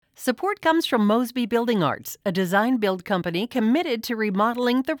Support comes from Mosby Building Arts, a design-build company committed to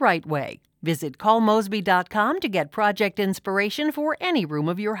remodeling the right way. Visit callmosby.com to get project inspiration for any room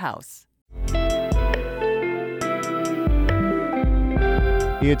of your house.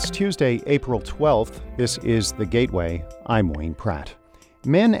 It's Tuesday, April 12th. This is The Gateway. I'm Wayne Pratt.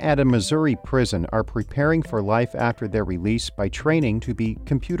 Men at a Missouri prison are preparing for life after their release by training to be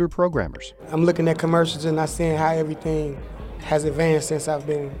computer programmers. I'm looking at commercials and I'm seeing how everything has advanced since I've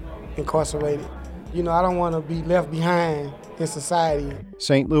been incarcerated. I don't want to be left behind in society.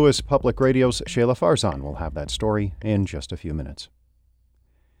 St. Louis Public Radio's Shayla Farzan will have that story in just a few minutes.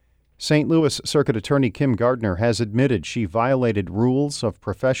 St. Louis Circuit Attorney Kim Gardner has admitted she violated rules of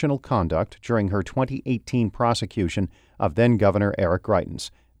professional conduct during her 2018 prosecution of then-Governor Eric Greitens.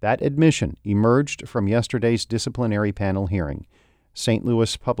 That admission emerged from yesterday's disciplinary panel hearing. St.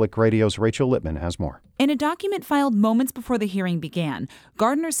 Louis Public Radio's Rachel Lippman has more. In a document filed moments before the hearing began,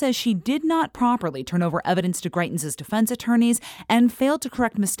 Gardner says she did not properly turn over evidence to Greitens' defense attorneys and failed to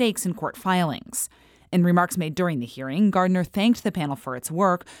correct mistakes in court filings. In remarks made during the hearing, Gardner thanked the panel for its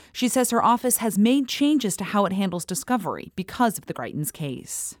work. She says her office has made changes to how it handles discovery because of the Greitens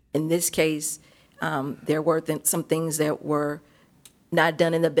case. In this case, there were some things that were not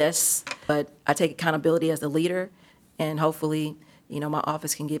done in the best, but I take accountability as the leader, and hopefully, my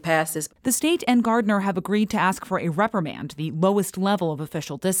office can get past this. The state and Gardner have agreed to ask for a reprimand, the lowest level of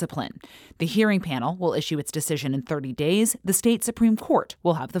official discipline. The hearing panel will issue its decision in 30 days. The state Supreme Court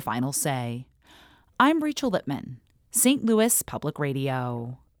will have the final say. I'm Rachel Lippman, St. Louis Public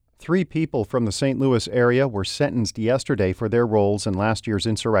Radio. 3 people from the St. Louis area were sentenced yesterday for their roles in last year's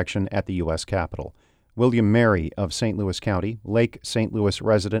insurrection at the U.S. Capitol. William Mary of St. Louis County, Lake St. Louis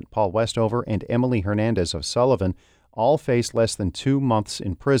resident Paul Westover, and Emily Hernandez of Sullivan all faced less than 2 months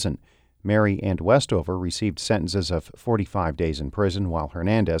in prison. Mary and Westover received sentences of 45 days in prison, while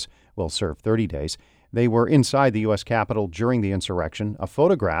Hernandez will serve 30 days. They were inside the U.S. Capitol during the insurrection. A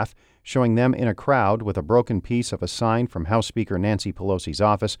photograph showing them in a crowd with a broken piece of a sign from House Speaker Nancy Pelosi's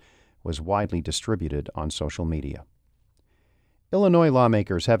office was widely distributed on social media. Illinois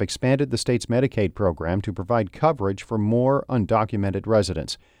lawmakers have expanded the state's Medicaid program to provide coverage for more undocumented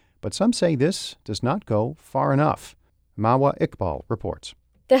residents. But some say this does not go far enough. Mawa Iqbal reports.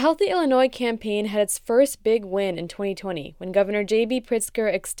 The Healthy Illinois campaign had its first big win in 2020 when Governor J.B.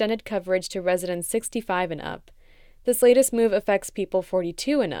 Pritzker extended coverage to residents 65 and up. This latest move affects people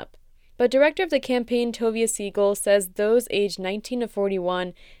 42 and up. But director of the campaign, Tovia Siegel, says those aged 19 to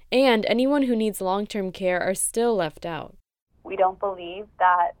 41 and anyone who needs long-term care are still left out. We don't believe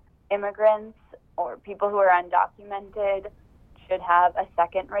that immigrants or people who are undocumented should have a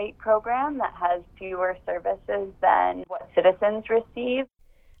second-rate program that has fewer services than what citizens receive.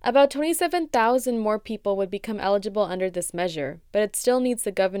 About 27,000 more people would become eligible under this measure, but it still needs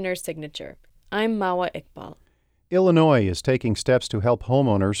the governor's signature. I'm Mawa Iqbal. Illinois is taking steps to help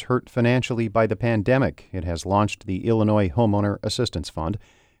homeowners hurt financially by the pandemic. It has launched the Illinois Homeowner Assistance Fund.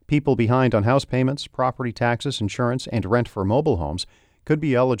 People behind on house payments, property taxes, insurance, and rent for mobile homes could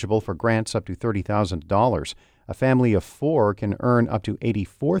be eligible for grants up to $30,000. A family of 4 can earn up to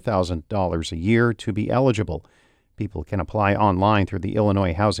 $84,000 a year to be eligible. People can apply online through the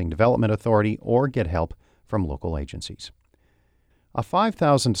Illinois Housing Development Authority or get help from local agencies. A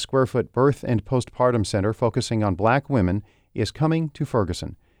 5,000-square-foot birth and postpartum center focusing on Black women is coming to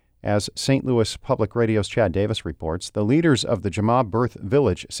Ferguson. As St. Louis Public Radio's Chad Davis reports, the leaders of the Jama Birth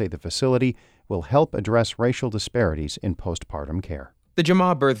Village say the facility will help address racial disparities in postpartum care. The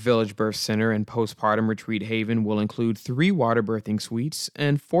Jama Birth Village Birth Center and Postpartum Retreat Haven will include 3 water birthing suites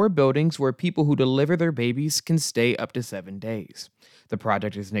and 4 buildings where people who deliver their babies can stay up to 7 days. The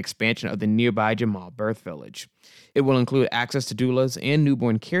project is an expansion of the nearby Jama Birth Village. It will include access to doulas and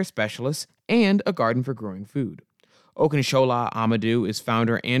newborn care specialists and a garden for growing food. Okanshola Amadou is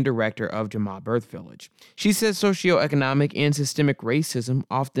founder and director of Jama Birth Village. She says socioeconomic and systemic racism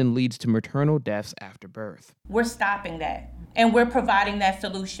often leads to maternal deaths after birth. We're stopping that, and we're providing that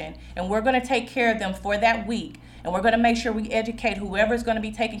solution, and we're going to take care of them for that week, and we're going to make sure we educate whoever's going to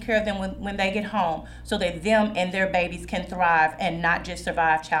be taking care of them when they get home so that them and their babies can thrive and not just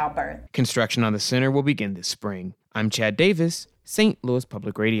survive childbirth. Construction on the center will begin this spring. I'm Chad Davis, St. Louis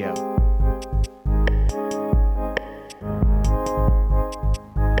Public Radio.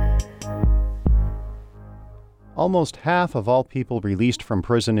 Almost half of all people released from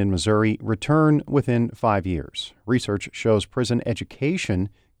prison in Missouri return within 5 years. Research shows prison education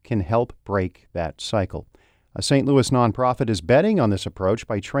can help break that cycle. A St. Louis nonprofit is betting on this approach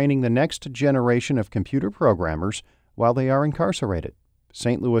by training the next generation of computer programmers while they are incarcerated.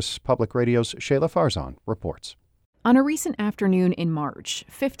 St. Louis Public Radio's Shayla Farzan reports. On a recent afternoon in March,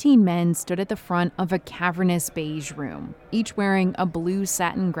 15 men stood at the front of a cavernous beige room, each wearing a blue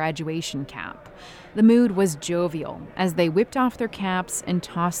satin graduation cap. The mood was jovial as they whipped off their caps and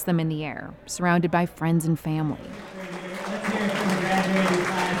tossed them in the air, surrounded by friends and family.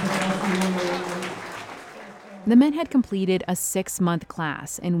 The men had completed a 6-month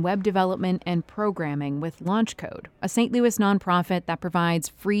class in web development and programming with LaunchCode, a St. Louis nonprofit that provides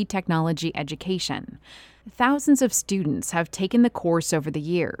free technology education. Thousands of students have taken the course over the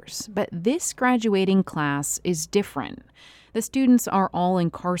years, but this graduating class is different. The students are all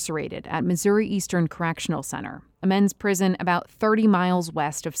incarcerated at Missouri Eastern Correctional Center, a men's prison about 30 miles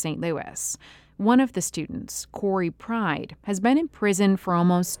west of St. Louis. One of the students, Corey Pride, has been in prison for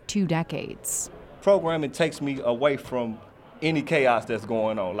almost 2 decades. Programming takes me away from any chaos that's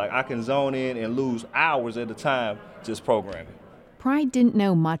going on. Like, I can zone in and lose hours at a time just programming. Pride didn't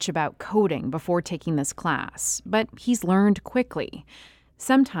know much about coding before taking this class, but he's learned quickly.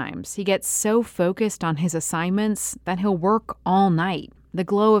 Sometimes he gets so focused on his assignments that he'll work all night, the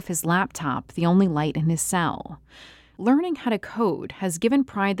glow of his laptop the only light in his cell. Learning how to code has given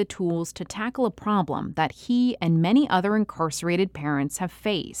Pride the tools to tackle a problem that he and many other incarcerated parents have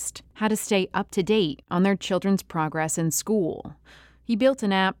faced: how to stay up to date on their children's progress in school. He built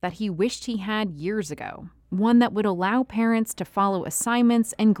an app that he wished he had years ago, one that would allow parents to follow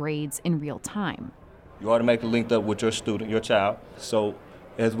assignments and grades in real time. You automatically linked up with your student, your child. So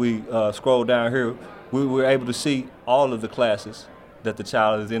as we scroll down here, we were able to see all of the classes that the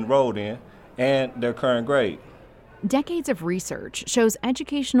child is enrolled in and their current grade. Decades of research shows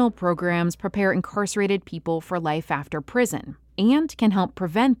educational programs prepare incarcerated people for life after prison and can help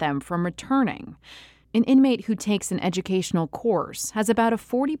prevent them from returning. An inmate who takes an educational course has about a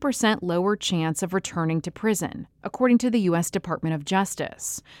 40% lower chance of returning to prison, according to the U.S. Department of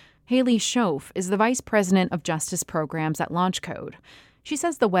Justice. Haley Schoaf is the Vice President of Justice Programs at LaunchCode. She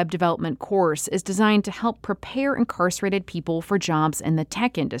says the web development course is designed to help prepare incarcerated people for jobs in the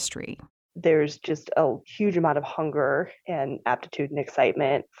tech industry. There's just a huge amount of hunger and aptitude and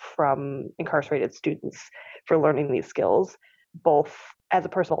excitement from incarcerated students for learning these skills, both as a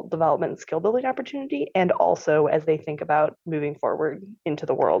personal development and skill building opportunity and also as they think about moving forward into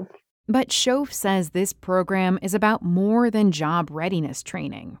the world. But Schoaf says this program is about more than job readiness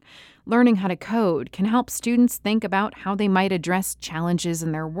training. Learning how to code can help students think about how they might address challenges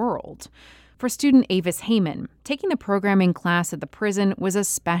in their world. For student Avis Heyman, taking the programming class at the prison was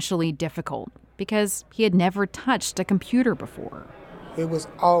especially difficult because he had never touched a computer before. It was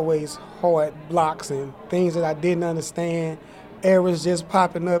always hard blocks and things that I didn't understand, errors just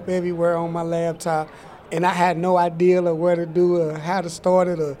popping up everywhere on my laptop, and I had no idea of where to do or how to start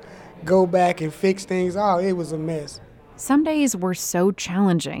it or go back and fix things. Oh, it was a mess. Some days were so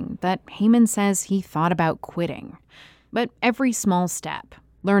challenging that Heyman says he thought about quitting. But every small step,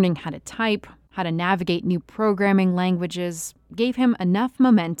 learning how to type, how to navigate new programming languages, gave him enough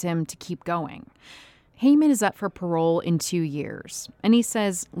momentum to keep going. Heyman is up for parole in 2 years, and he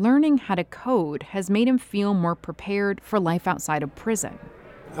says learning how to code has made him feel more prepared for life outside of prison.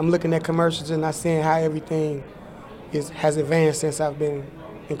 I'm looking at commercials and I'm seeing how everything has advanced since I've been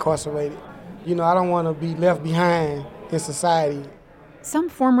incarcerated. You know, I don't want to be left behind in society. Some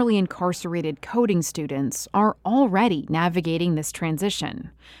formerly incarcerated coding students are already navigating this transition.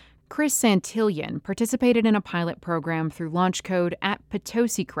 Chris Santillan participated in a pilot program through LaunchCode at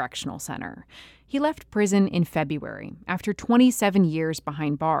Potosi Correctional Center. He left prison in February after 27 years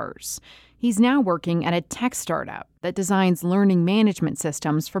behind bars. He's now working at a tech startup that designs learning management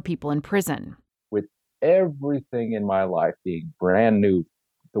systems for people in prison. With everything in my life being brand new,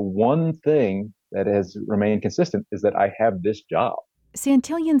 the one thing that has remained consistent is that I have this job.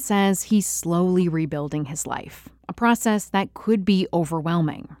 Santillan says he's slowly rebuilding his life, a process that could be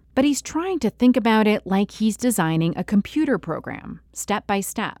overwhelming. But he's trying to think about it like he's designing a computer program, step by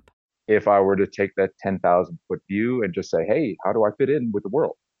step. If I were to take that 10,000-foot view and just say, hey, how do I fit in with the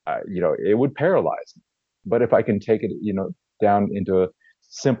world? It would paralyze me. But if I can take it, down into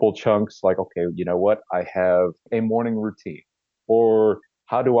simple chunks like, okay, you know what? I have a morning routine. Or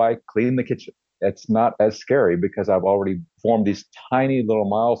how do I clean the kitchen? It's not as scary because I've already formed these tiny little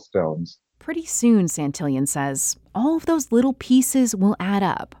milestones. Pretty soon, Santillan says, all of those little pieces will add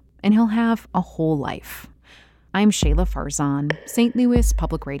up, and he'll have a whole life. I'm Shayla Farzan, St. Louis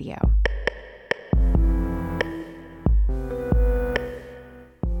Public Radio.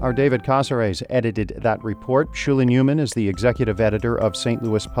 Our David Casares edited that report. Shula Newman is the executive editor of St.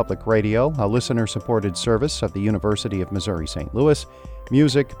 Louis Public Radio, a listener-supported service of the University of Missouri St. Louis.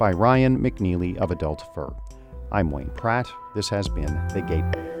 Music by Ryan McNeely of Adult Fur. I'm Wayne Pratt. This has been The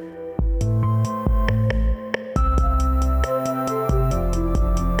Gateway.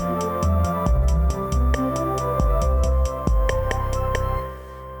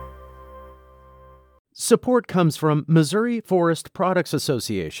 Support comes from Missouri Forest Products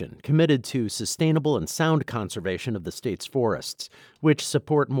Association, committed to sustainable and sound conservation of the state's forests, which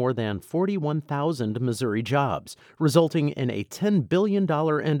support more than 41,000 Missouri jobs, resulting in a $10 billion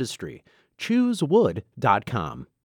industry. ChooseWood.com.